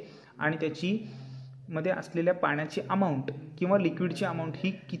शेप आणि त्याची मध्ये असलेल्या पाण्याची अमाऊंट किंवा लिक्विडची अमाऊंट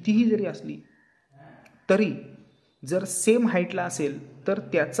ही कितीही जरी असली तरी जर सेम हाईटला असेल तर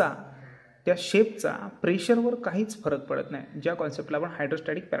त्या शेपचा प्रेशरवर काहीच फरक पडत नाही, ज्या कॉन्सेप्टला आपण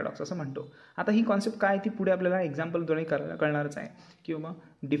हायड्रोस्टॅटिक पॅराडॉक्स असं म्हणतो. आता ही कॉन्सेप्ट काय ती पुढे आपल्याला एक्झाम्पलद्वारे कळणारच आहे, किंवा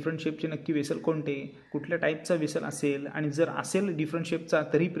डिफरंट शेपचे नक्की वेसल कोणते, कुठल्या टाईपचा वेसल असेल, आणि जर असेल डिफरंट शेपचा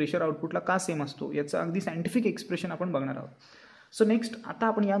तरी प्रेशर आउटपुटला का सेम असतो याचं अगदी सायंटिफिक एक्सप्रेशन आपण बघणार आहोत. सो नेक्स्ट आता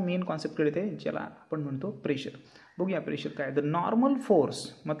आपण या मेन कॉन्सेप्टकडे येते ज्याला आपण म्हणतो प्रेशर. बघूया प्रेशर काय. द नॉर्मल फोर्स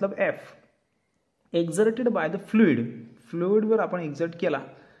मतलब एफ एक्झर्टेड बाय द फ्लुइडवर आपण एक्झर्ट केला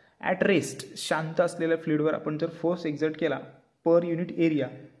ॲट रेस्ट, शांत असलेल्या फ्लुइडवर आपण जर फोर्स एक्झर्ट केला per unit area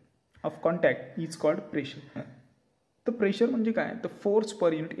of contact is called pressure. तर प्रेशर म्हणजे काय, तर force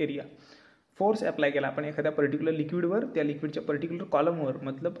per unit area. Force apply केला आपण एखाद्या पर्टिक्युलर लिक्विडवर, त्या लिक्विडच्या पर्टिक्युलर कॉलमवर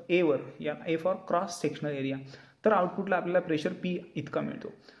मतलब एवर, या A for cross sectional area, तर आउटपुटला आपल्याला प्रेशर पी इतका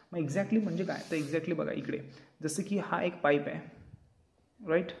मिळतो. मग एक्झॅक्टली म्हणजे काय, तर एक्झॅक्टली बघा इकडे, जसं की हा एक पाईप आहे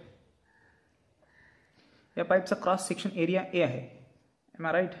राईट, या पाईपचा क्रॉस सेक्शन एरिया ए आहे, M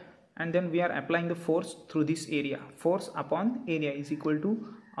I right, and then we are applying the force through this area. Force upon area is equal to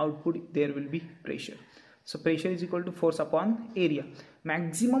output, there will be pressure. So pressure is equal to force upon area.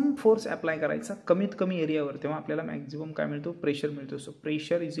 Maximum force apply करायचा कमीत कमी एरियावर, तेव्हा आपल्याला maximum काय मिळतो, pressure मिळतो. So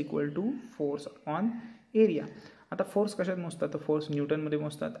pressure is equal to force upon area. आता फोर्स कशात मोजतात, तर फोर्स न्यूटनमध्ये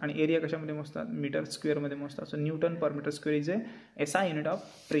मोजतात आणि एरिया कशामध्ये मोजतात, मीटर स्क्वेअरमध्ये मोजतात. So Newton per metre square is a SI unit of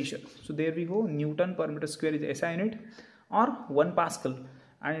pressure. So there we go, Newton per metre square is SI unit और 1 पास्कल,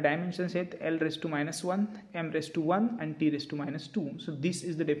 and dimensions आहेत L⁻⁻1, M⁻⁻1 and T⁻². So this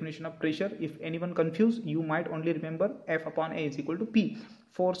is the definition of pressure. If anyone confused, you might only remember F upon A is equal to P.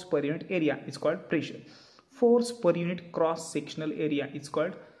 Force per unit area is called pressure. Force per unit cross sectional area is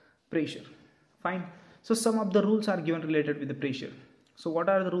called pressure. Fine. So some of the rules are given related with the pressure. So what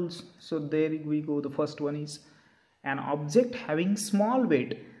are the rules? So there we go. The first one is, an object having small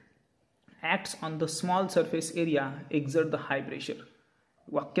weight acts on the small surface area exert the high pressure.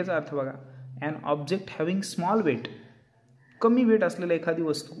 वाक्याचा अर्थ बघा, an object having small weight, कमी weight असलेला एखादी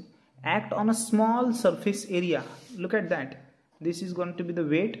वस्तू, act on a small surface area, look at that, this is going to be the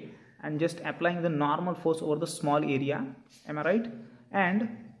weight and just applying the normal force over the small area, M I right, and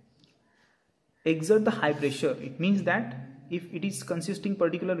exert the high pressure. It means that if it is consisting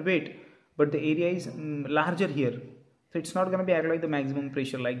particular weight but the area is larger here, so it's not going to be act like the maximum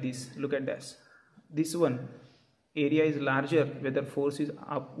pressure like this. Look at this one, area is larger whether force is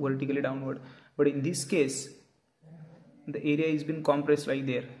up vertically downward, but in this case the area is been compressed like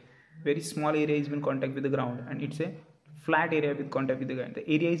there, very small area is been contact with the ground and it's a flat area with contact with the ground. The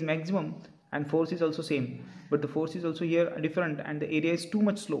area is maximum and force is also same, but the force is also here different and the area is too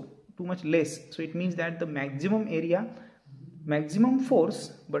much less, so it means that the maximum area, maximum force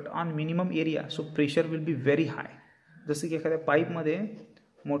but on minimum area, so pressure will be very high. जसं की एखाद्या पाईपमध्ये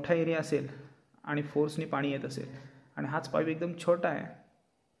मोठा area असेल आणि फोर्सने पाणी येत असेल आणि हाच पाईप एकदम छोटा आहे,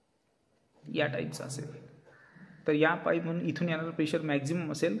 या टाईपचा असेल, तर या पाईप म्हणून इथून येणारं प्रेशर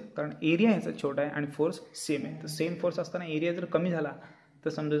मॅक्झिमम असेल, कारण एरिया ह्याचा छोटा आहे आणि फोर्स सेम आहे. तर सेम फोर्स असताना एरिया जर कमी झाला तर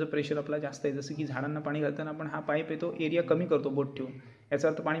समजायचं प्रेशर आपला जास्त आहे. जसं की झाडांना पाणी घालताना आपण हा पाईप येतो, एरिया कमी करतो बोट ठेवून, याचा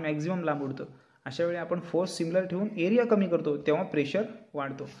अर्थ पाणी मॅक्झिमम लांब उडतं. अशा वेळी आपण फोर्स सिमिलर ठेवून एरिया कमी करतो, तेव्हा प्रेशर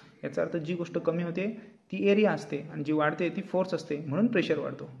वाढतो. याचा अर्थ जी गोष्ट कमी होते ती एरिया असते आणि जी वाढते ती फोर्स असते, म्हणून प्रेशर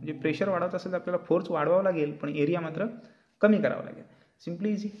वाढतो. म्हणजे प्रेशर वाढवत असेल तर आपल्याला फोर्स वाढवावा लागेल पण एरिया मात्र कमी करावा लागेल. Simply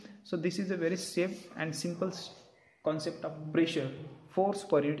easy. So this is a very safe and simple concept of pressure. Force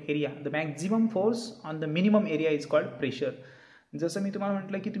per unit area, the maximum force on the minimum area is called pressure. जसं मी तुम्हाला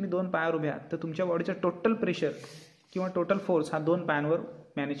म्हटलं की तुम्ही 2 पायावर उभे आहात तर तुमच्या बॉडीचा टोटल प्रेशर किंवा टोटल फोर्स हा 2 पायांवर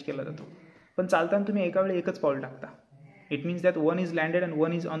मॅनेज केला जातो, पण चालताना तुम्ही एका वेळी एकच पाऊल टाकता. It means that 1 is landed and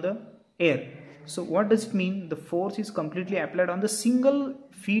 1 is on the air. So what does it mean? The force is completely applied on the single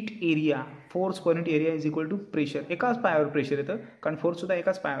feet area. Force per unit area is equal to pressure. एकाच पायावर pressure येतं, कारण force सुद्धा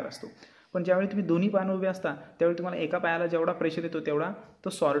एकाच पायावर असतो. पण ज्यावेळी तुम्ही दोन्ही पायांवर उभे असता त्यावेळी तुम्हाला एका पायाला जेवढा प्रेशर येतो तेवढा तो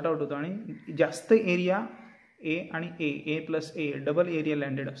सॉर्ट आउट होतो आणि जास्त एरिया ए आणि ए plus A double area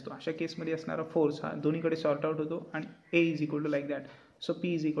landed असतो. अशा केसमध्ये असणारा फोर्स हा दोन्हीकडे सॉर्ट आउट होतो आणि ए is equal to like that. So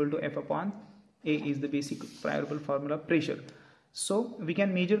P is equal to F upon A is the basic प्रायोरिबल formula of pressure. So we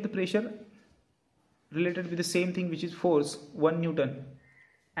can measure the pressure related with the same thing, which is force 1 Newton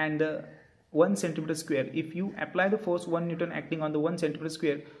and 1 centimeter square. If you apply the force 1 Newton acting on the 1 centimeter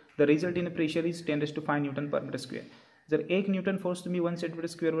square, the result in the pressure is 10⁵ Newton per meter square. जर 1 Newton force तुम्ही 1 centimetre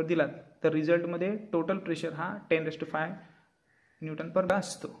स्क्वेअरवर दिलात तर रिझल्टमध्ये total pressure हा 10⁵ Newton पर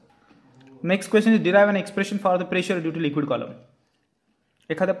असतो. Next question is derive an expression for the pressure due to liquid column.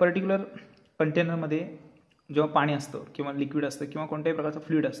 एखाद्या particular कंटेनरमध्ये जेव्हा पाणी असतं किंवा लिक्विड असतं किंवा कोणत्याही प्रकारचं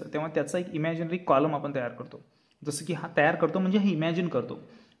फ्लुइड असतं तेव्हा त्याचा एक इमॅजिनरी कॉलम आपण तयार करतो. जसं की हा तयार करतो म्हणजे हे इमॅजिन करतो.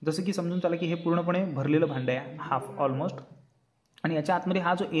 जसं की समजून चला की हे पूर्णपणे भरलेलं भांडं आहे, हाफ ऑलमोस्ट, आणि याच्या आतमध्ये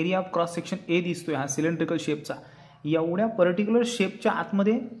हा जो area of cross section A दिसतोय हा सिलेंड्रिकल शेपचा, एवढ्या पर्टिक्युलर शेपच्या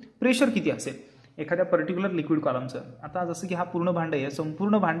आतमध्ये प्रेशर किती असेल एखाद्या पर्टिक्युलर लिक्विड कॉलमचं. आता जसं की हा पूर्ण भांडं आहे,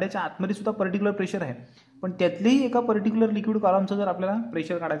 संपूर्ण भांड्याच्या आतमध्ये सुद्धा पर्टिक्युलर प्रेशर आहे, पण त्यातलेही एका पर्टिक्युलर लिक्विड कॉलमचं जर आपल्याला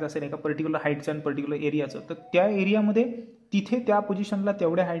प्रेशर काढायचं असेल एका पर्टिक्युलर हाईटचं आणि पर्टिक्युलर एरियाचं, तर त्या एरियामध्ये तिथे त्या पोझिशनला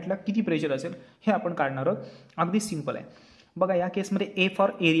तेवढ्या हाईटला किती प्रेशर असेल हे आपण काढणार आहोत. अगदी सिंपल आहे. बघा या केसमध्ये ए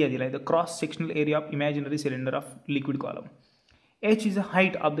फॉर एरिया दिला आहे, the cross sectional area of imaginary cylinder of liquid column. H is a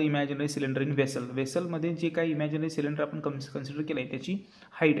height of the imaginary cylinder in vessel. वेसलमध्ये जे काही इमॅजिनरी सिलेंडर आपण कन्सिडर केलं आहे त्याची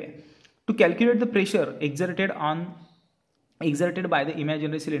हाईट आहे. To calculate the pressure exerted by the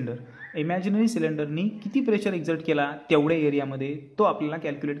imaginary cylinder. Imaginary सिलेंडरनी किती pressure exert केला तेवढ्या एरियामध्ये तो आपल्याला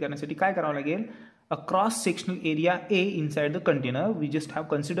कॅल्क्युलेट करण्यासाठी काय करावं लागेल, a cross sectional area A inside the container. We just have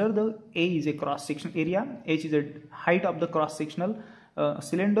considered the A is a cross sectional area, H is a height of the cross sectional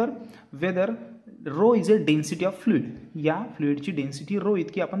cylinder, whether rho is a density of fluid. या फ्लुइडची density rho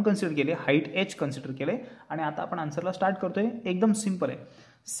इतकी आपण consider केली, height H consider केले, आणि आता आपण आन्सरला start करतोय. एकदम सिंपल आहे.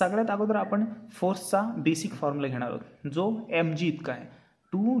 सगळ्यात अगोदर आपण फोर्सचा बेसिक फॉर्म्युला घेणार आहोत जो mg इतका आहे.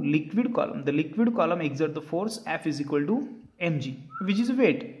 To liquid column, the liquid column exert the force F is equal to mg which is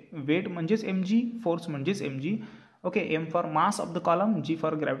weight. Weight म्हणजेच mg, फोर्स म्हणजेच mg. Okay, m for mass of the column, g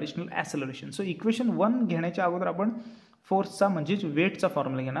for gravitational acceleration. So equation 1 घेण्याच्या अगोदर आपण फोर्सचा म्हणजेच वेटचा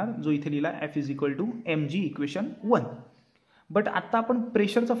formula घेणार जो इथे लिहिला F is equal to mg equation 1. But आता आपण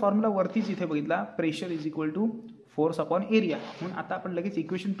प्रेशरचा फॉर्म्युला वरतीच इथे बघितला, pressure is equal to force upon area, म्हणून आता आपण लगेच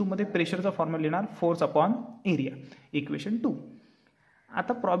इक्वेशन 2 मध्ये प्रेशरचा फॉर्म्युला लिहिणार फोर्स अपॉन एरिया इक्वेशन 2.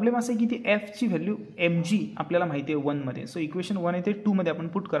 आता प्रॉब्लेम असा आहे की ती एफ ची व्हॅल्यू mg आपल्याला माहिती आहे 1 मध्ये. सो इक्वेशन 1 येते 2 मध्ये आपण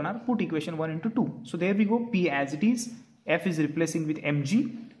पुट करणार, put equation 1 into 2. So there we go, p as it is, f is replacing with mg,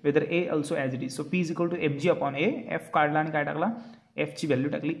 weather a also as it is. So p is equal to mg upon a. f काढला आणि काय टाकला, f ची value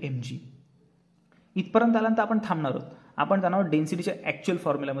टाकली mg. इथपर्यंत आल्यानंतर आपण थांबणार आहोत. आपण जाणार डेन्सिटीच्या ॲक्च्युअल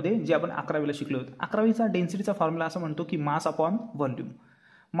फॉर्म्युलामध्ये जे आपण 11वीला शिकलो होतो. 11वीचा डेन्सिटीचा फॉर्म्युला असं म्हणतो की mass upon volume.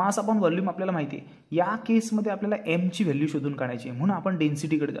 Mass upon volume आपल्याला माहिती आहे. या केसमध्ये आपल्याला m ची व्हॅल्यू शोधून काढायची आहे, म्हणून आपण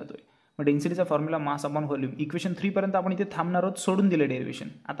डेन्सिटीकडे जातोय. मग डेन्सिटीचा formula mass upon volume. Equation 3 पर्यंत आपण इथे थांबणार आहोत, सोडून दिलं डेरिव्हेशन.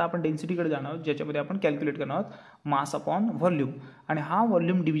 आता आपण डेन्सिटीकडे जाणार आहोत ज्याच्यामध्ये आपण कॅल्क्युलेट करणार आहोत मास अपॉन व्हॉल्यूम, आणि हा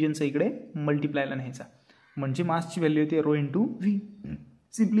व्हॉल्यूम डिव्हिजनचा इकडे मल्टिप्लायला न्यायचा, म्हणजे मासची व्हॅल्यू येते rho into V.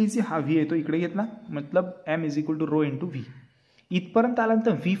 Simply easy, हा व्ही येतो इकडे घेतला, मतलब m is equal to rho into V. इथपर्यंत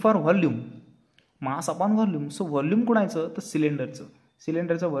आल्यानंतर V for volume, mass upon volume. So volume कोणाचं, तर सिलेंडरचं.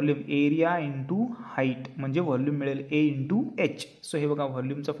 सिलेंडरचं व्हॉल्यूम एरिया इंटू हाईट, म्हणजे व्हॉल्यूम मिळेल a इंटू एच. सो हे बघा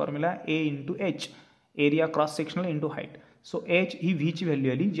व्हॉल्यूमचा formula a into H, area cross sectional into height. So H he व्हीची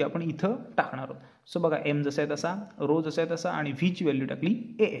value आली जी आपण इथं टाकणार आहोत. सो बघा m जसा आहे तसा, रो जसा आहे तसा, आणि व्हीची व्हॅल्यू टाकली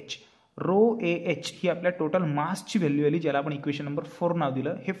ah. रो ah ही आपल्या टोटल मासची व्हॅल्यू आली, ज्याला आपण इक्वेशन नंबर 4 नाव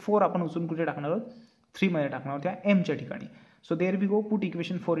दिलं. हे 4 आपण उचलून कुठे टाकणार आहोत, 3 मध्ये टाकणार आहोत, त्या mच्या ठिकाणी. So there we go, put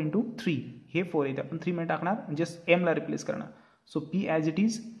equation 4 into 3. हे 4 येते, आपण 3 मध्ये टाकणार, जस्ट mला रिप्लेस करणार. So p as it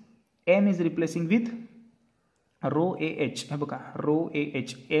is, m is replacing with row ah. हे बघा रो ah,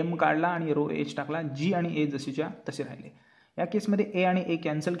 m काढला आणि रो h टाकला, g आणि a जसेच्या तसे राहिले. या केसमध्ये a आणि a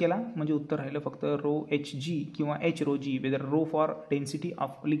कॅन्सल केला, म्हणजे उत्तर राहिलं फक्त रो एच जी किंवा H row G, weather row for density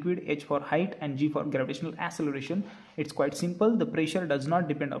of liquid, H for height, and G for gravitational acceleration. It's quite simple. The pressure does not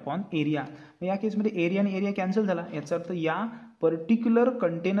depend upon area. या केसमध्ये area आणि area cancel झाला, याचा अर्थ या particular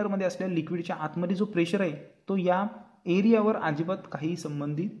कंटेनरमध्ये असलेल्या लिक्विडच्या आतमध्ये जो प्रेशर आहे तो या एरियावर अजिबात काही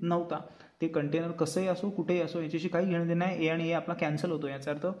संबंधित नव्हता. ते कंटेनर कसंही असो कुठेही असो याच्याशी काही घेणं देणं नाही. ए आणि ए आपला कॅन्सल होतो.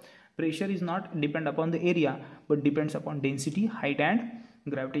 याचा earth pressure is not depend upon the area but depends upon density, height and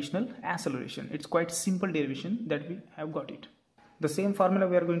gravitational acceleration. It's quite simple derivation that we have got it. The same formula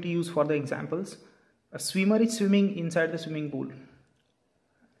we are going to use for the examples. A swimmer is swimming inside the swimming pool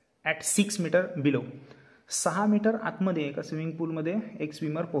at 6 meter below. 6 metre आतमध्ये एका swimming पूलमध्ये एक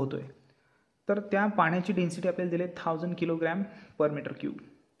swimmer पोहतोय. तर त्या पाण्याची density आपल्याला दिली 1000 kilogram per metre cube.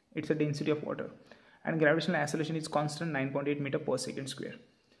 It's a density of water and gravitational acceleration is constant 9.8 metre per second square.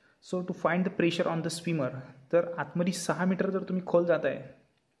 So to find the pressure on the swimmer. तर आतमध्ये 6 मीटर जर तुम्ही खोल जात आहे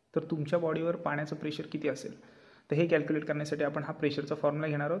तर तुमच्या बॉडीवर पाण्याचं प्रेशर किती असेल, तर हे कॅल्क्युलेट करण्यासाठी आपण हा प्रेशरचा फॉर्म्युला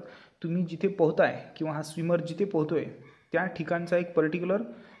घेणार आहोत. तुम्ही जिथे पोहताय किंवा हा स्विमर जिथे पोहतोय त्या ठिकाणचा एक पर्टिक्युलर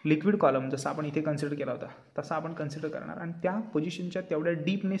लिक्विड कॉलम जसा आपण इथे कन्सिडर केला होता तसा आपण कन्सिडर करणार आणि त्या पोझिशनच्या तेवढ्या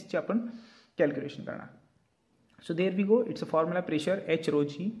डीपनेसची आपण कॅल्क्युलेशन करणार. So there we go. It's a formula pressure H row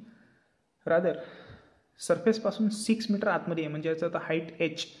G. Rather सरफेसपासून 6 metre आतमध्ये आहे म्हणजे याचा आता हाईट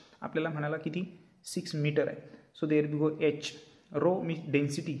एच आपल्याला म्हणाला किती 6 मीटर आहे. So there we go H Rho means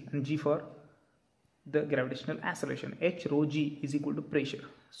density and G for the gravitational acceleration. H rho G is equal to pressure.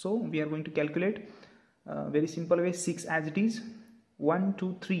 So we are going to calculate very simple way. 6 as it is. 1 2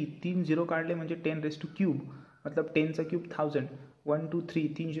 3 3 0 काढले म्हणजे 10 raised to cube मतलब 10 चा cube 1000. 1 2 3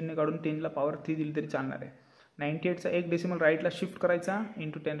 3 शून्य काढून 10 ला power 3 दिली तरी चालणार आहे. 98 चा एक डेसिमल राईटला शिफ्ट करायचा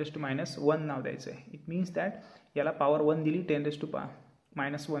इंटू 10 raised to -1 नाव द्यायचं आहे. इट मीन्स दॅट याला पॉवर 1 दिली 10 raised to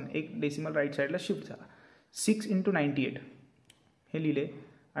 -1 एक डेसिमल राईट साईडला शिफ्ट झाला. 6 इंटू 98 हे लिहिले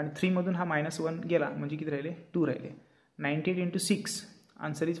आणि 3 मधून हा -1 गेला म्हणजे किती राहिले 2 राहिले. 98 into 6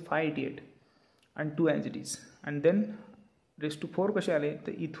 answer is 588 and 2 as it is. and then rest to 4 कसे आले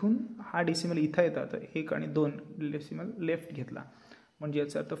तर इथून हा डेसिमल इथं येतात तर 1 आणि 2 डेसिमल लेफ्ट घेतला म्हणजे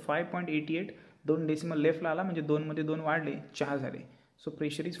याचा अर्थ 5.88 2 डेसिमल लेफ्टला आला म्हणजे 2 मध्ये 2 वाढले 4 झाले. So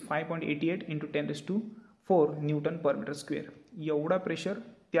pressure is 5.88 into 10 raised to 4 Newton per metre square. एवढा प्रेशर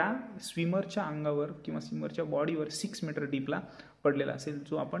त्या स्विमरच्या अंगावर किंवा स्विमरच्या बॉडीवर 6 मीटर डीपला पडलेला असेल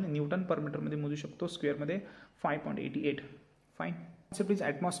जो आपण न्यूटन पर मीटरमध्ये मोजू शकतो स्क्वेअरमध्ये 5.88. Fine. Concept is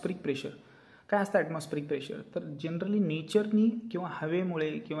atmospheric pressure. काय असतं ॲटमॉस्फेरिक प्रेशर तर जनरली नेचरनी किंवा हवेमुळे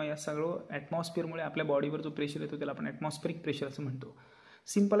किंवा या सगळं ॲटमॉस्फिअरमुळे आपल्या बॉडीवर जो प्रेशर येतो त्याला आपण ॲटमॉस्फेरिक प्रेशर असं म्हणतो.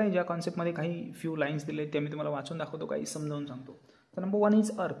 सिम्पल आहे. ज्या कॉन्सेप्टमध्ये काही फ्यू लाईन्स दिले त्या मी तुम्हाला वाचून दाखवतो काही समजावून सांगतो. तर नंबर 1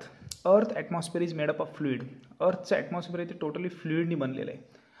 इज अर्थ. अर्थ atmosphere is made up of fluid. अर्थचं atmosphere आहे ते टोटली फ्लुइडनी बनलेलं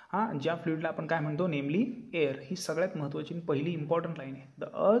आहे. हां ज्या फ्लुइडला आपण काय म्हणतो नेमली एअर. ही सगळ्यात महत्त्वाची पहिली इम्पॉर्टंट लाईन आहे. The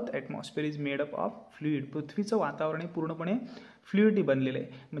earth atmosphere is made up of fluid. पृथ्वीचं वातावरण हे पूर्णपणे फ्लुइडनी बनलेलं आहे.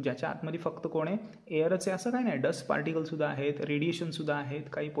 मग ज्याच्या आतमध्ये फक्त कोण आहे एअरच आहे असं काही नाही. डस्ट पार्टिकलसुद्धा आहेत, रेडिएशनसुद्धा आहेत,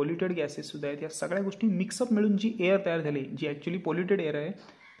 काही पोल्युटेड गॅसेससुद्धा आहेत. या सगळ्या गोष्टी मिक्सअप मिळून जी एअर तयार झाली जी ॲक्च्युली पोल्युटेड एअर आहे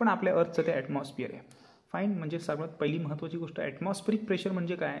पण आपल्या अर्थचं ते ॲटमॉस्फिअर आहे. फाईन. म्हणजे सर्वात पहिली महत्त्वाची गोष्ट ॲटमॉस्फेरिक प्रेशर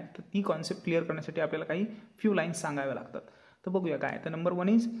म्हणजे काय तर ती कॉन्सेप्ट क्लिअर करण्यासाठी आपल्याला काही फ्यू लाईन्स सांगाव्या लागतात. तर बघूया काय. तर number 1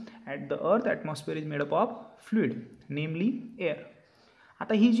 is at the earth atmosphere is made up of fluid नेमली एअर.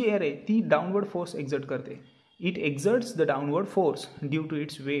 आता ही जी एअर आहे ती डाऊनवर्ड फोर्स एक्झर्ट करते. It एक्झर्ट्स the downward force due to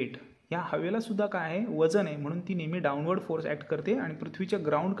its weight. या हवेला सुद्धा काय आहे वजन आहे म्हणून ती नेहमी डाऊनवर्ड फोर्स ॲक्ट करते आणि पृथ्वीच्या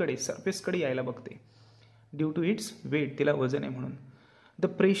ग्राउंडकडे सरफेसकडे यायला बघते. ड्यू टू इट्स वेट तिला वजन आहे म्हणून. The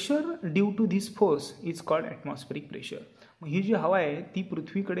pressure due to this force is called atmospheric pressure. मग ही जी हवा आहे ती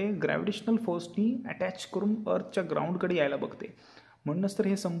पृथ्वीकडे ग्रॅव्हिटेशनल फोर्सनी अटॅच करून अर्थच्या ग्राउंडकडे यायला बघते. म्हणूनच तर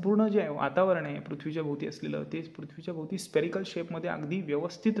हे संपूर्ण जे वातावरण आहे पृथ्वीच्या भोवती असलेलं ते पृथ्वीच्या भोवती स्पेरिकल शेपमध्ये अगदी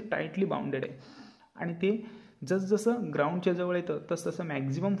व्यवस्थित टाईटली बाउंडेड आहे आणि ते जसजसं ग्राउंडच्या जवळ येतं तसतसं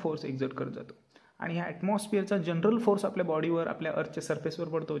मॅक्झिमम फोर्स एक्झर्ट करत जातो. आणि ह्या ॲटमॉस्फिअरचा जनरल फोर्स आपल्या बॉडीवर आपल्या अर्थच्या सरफेसवर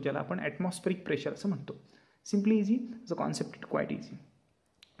पडतो ज्याला आपण ॲटमॉस्फेरिक प्रेशर असं म्हणतो. Simply easy. The concept it quiet easy.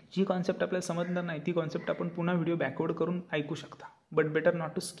 G concept आपल्याला समजणार नाही ती कॉन्सेप्ट आपण पुन्हा व्हिडिओ बॅकवर्ड करून ऐकू शकता but better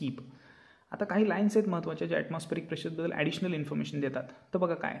not to skip. आता काही लाईन्स आहेत महत्त्वाच्या ज्या ॲटमॉस्फेरिक प्रेशरबद्दल ॲडिशनल इन्फॉर्मेशन देतात. तर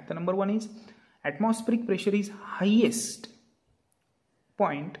बघा काय. तर number 1 is atmospheric pressure is highest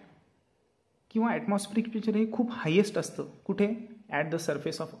point किंवा ॲटमॉस्फेरिक प्रेशर हे खूप हायेस्ट असतं कुठे at the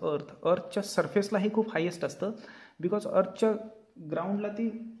surface of earth. अर्थच्या सरफेसला हे खूप हायेस्ट असतं बिकॉज अर्थच्या ग्राउंडला ती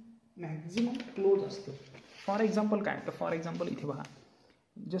मॅक्झिमम क्लोज असतं. फॉर एक्झाम्पल काय तर फॉर एक्झाम्पल इथे बघा.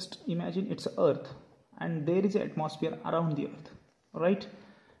 just imagine it's earth and there is an atmosphere around the earth, right?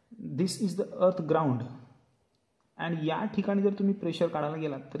 This is the earth ground and या ठिकाणी जर तुम्ही प्रेशर काढायला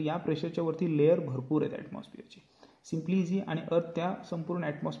गेलात तर या प्रेशरच्या वरती लेअर भरपूर आहेत ॲटमॉस्फिअरची. Simply easy. आणि अर्थ त्या संपूर्ण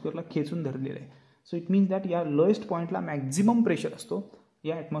ॲटमॉस्फिअरला खेचून धरलेलं आहे. सो इट मीन्स दॅट या लोएस्ट पॉईंटला मॅक्झिमम प्रेशर असतो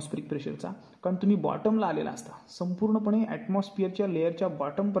या ॲटमॉस्फेरिक प्रेशरचा कारण तुम्ही बॉटमला आलेला असता. संपूर्णपणे ॲटमॉस्फिअरच्या लेअरच्या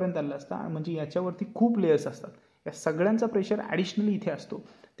बॉटमपर्यंत आलेला असता म्हणजे याच्यावरती खूप लेयर्स असतात. या सगळ्यांचा प्रेशर ॲडिशनली इथे असतो.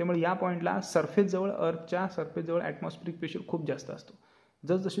 त्यामुळे या पॉईंटला सरफेसजवळ अर्थच्या सरफेसजवळ ॲटमॉस्फेरिक प्रेशर खूप जास्त असतो.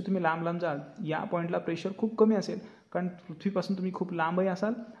 जसजशी तुम्ही लांब लांब जाल या पॉईंटला प्रेशर खूप कमी असेल कारण पृथ्वीपासून तुम्ही खूप लांबही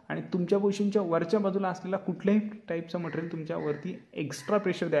असाल आणि तुमच्या पोझिशनच्या वरच्या बाजूला असलेला कुठल्याही टाईपचं मटेरियल तुमच्यावरती एक्स्ट्रा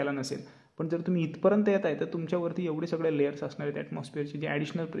प्रेशर द्यायला नसेल. पण जर तुम्ही इथपर्यंत येत आहे तर तुमच्यावरती एवढे सगळे लेयर्स असणार आहेत ॲटमॉस्फिअरचे जे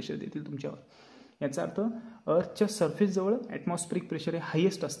ॲडिशनल प्रेशर देतील तुमच्यावर. याचा अर्थ अर्थच्या सरफेसजवळ ॲटमॉस्फेरिक प्रेशर हे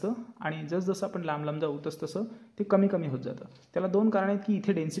हायेस्ट असतं आणि जसजसं आपण लांब लांब जाऊ तसं ते कमी कमी होत जातं. त्याला 2 कारण आहेत की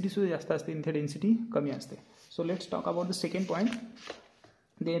इथे डेन्सिटीसुद्धा जास्त असते इथे डेन्सिटी कमी असते. So let's talk about the second point.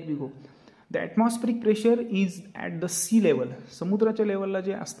 There we go. The atmospheric pressure is at the C level. समुद्राच्या लेवलला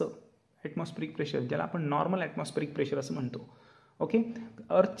जे असतं ॲटमॉस्फेरिक प्रेशर ज्याला आपण नॉर्मल ॲटमॉस्फेरिक प्रेशर असं म्हणतो. ओके.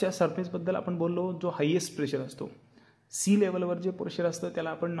 अर्थच्या सरफेसबद्दल आपण बोललो जो हायेस्ट प्रेशर असतो. सी लेवलवर जे प्रेशर असतं त्याला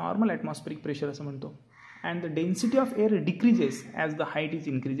आपण नॉर्मल ॲटमॉस्फेरिक प्रेशर असं म्हणतो. And the density of air decreases as the height is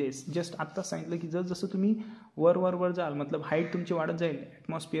increases. Just आत्ताच सांगितलं की जसं तुम्ही वर जाल मतलब हाईट तुमची वाढत जाईल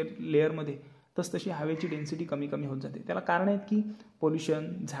ॲटमॉस्फिअर लेअरमध्ये तशी हवेची डेन्सिटी कमी कमी होत जाते. त्याला कारण आहेत की पोल्युशन,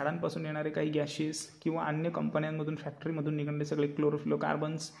 झाडांपासून येणारे काही गॅसेस किंवा अन्य कंपन्यांमधून फॅक्टरीमधून निघणारे सगळे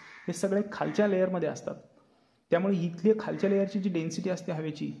क्लोरोफ्लोरोकार्बन्स हे सगळे खालच्या लेअरमध्ये असतात. त्यामुळे इथली खालच्या लेअरची जी डेन्सिटी असते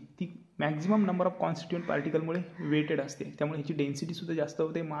हवेची ती maximum number of constituent पार्टिकलमुळे weighted असते, त्यामुळे ह्याची डेन्सिटीसुद्धा जास्त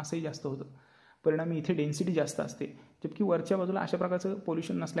होते, मासही जास्त होतं. परिणामी इथे डेन्सिटी जास्त असते, जबकी वरच्या बाजूला अशा प्रकारचं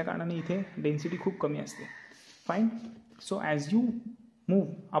पोल्युशन नसल्याकारणाने इथे डेन्सिटी खूप कमी असते. Fine. So as you move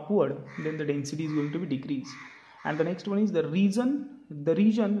upward then the density is going to be decreased. And the next one is the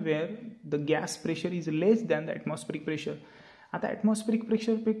region where the gas pressure is less than the atmospheric pressure. आता atmospheric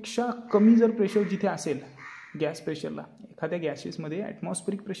प्रेशरपेक्षा कमी जर pressure जिथे असेल gas प्रेशरला, एखाद्या गॅसेसमध्ये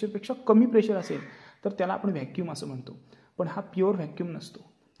atmospheric प्रेशरपेक्षा कमी pressure असेल तर त्याला आपण व्हॅक्यूम असं म्हणतो. पण हा प्युअर व्हॅक्यूम नसतो,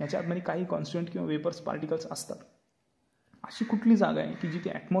 याच्या आतमध्ये काही कॉन्स्टिट्यूएंट किंवा वेपर्स पार्टिकल्स असतात. अशी कुठली जागा आहे की जिथे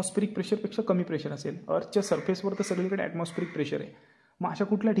ॲटमॉस्फेरिक प्रेशरपेक्षा कमी प्रेशर असेल? अर्थच्या सरफेसवर तर सगळीकडे ॲटमॉस्फेरिक प्रेशर आहे. मग अशा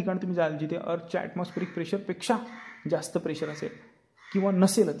कुठल्या ठिकाणी तुम्ही जाल जिथे अर्थच्या ॲटमॉस्फेरिक प्रेशरपेक्षा जास्त प्रेशर असेल किंवा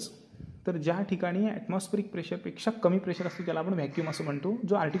नसेलच? तर ज्या ठिकाणी ॲटमॉस्फेरिक प्रेशरपेक्षा कमी प्रेशर असतो त्याला आपण व्हॅक्यूम असं म्हणतो,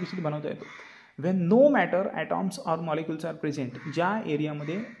 जो आर्टिफिशियली बनवता येतो. Wien no matter ॲटॉम्स or molecules R present, ज्या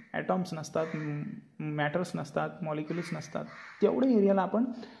एरियामध्ये ॲटॉम्स नसतात, मॅटर्स नसतात, मॉलिक्युल्स नसतात, तेवढ्या एरियाला आपण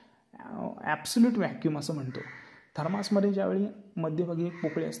ॲब्सोल्यूट व्हॅक्यूम असं म्हणतो. थर्मासमध्ये ज्यावेळी मध्यभागी एक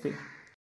पोकळी असते